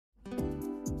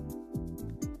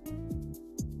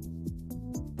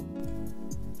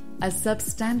A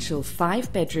substantial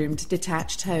 5-bedroomed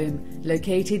detached home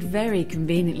located very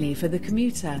conveniently for the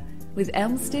commuter, with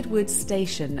Elmstead Woods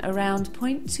station around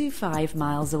 0.25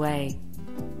 miles away.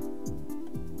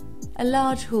 A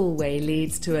large hallway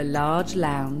leads to a large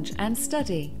lounge and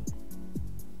study.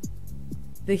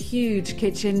 The huge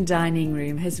kitchen dining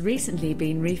room has recently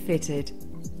been refitted,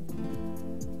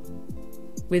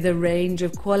 with a range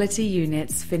of quality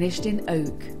units finished in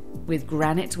oak with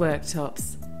granite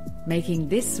worktops, making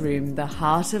this room the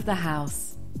heart of the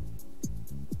house.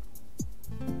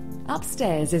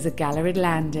 Upstairs is a galleried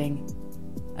landing,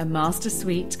 a master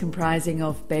suite comprising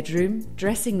of bedroom,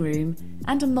 dressing room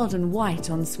and a modern white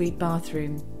ensuite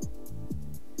bathroom,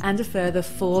 and a further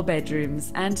 4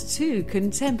 bedrooms and 2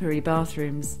 contemporary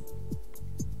bathrooms.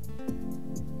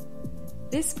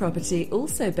 This property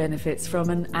also benefits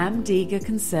from an Amdega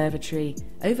conservatory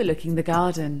overlooking the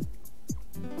garden.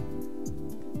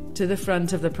 To the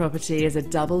front of the property is a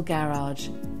double garage,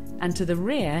 and to the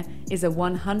rear is a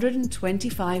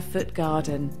 125-foot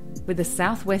garden with a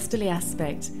southwesterly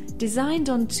aspect, designed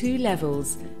on 2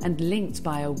 levels and linked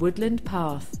by a woodland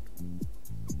path.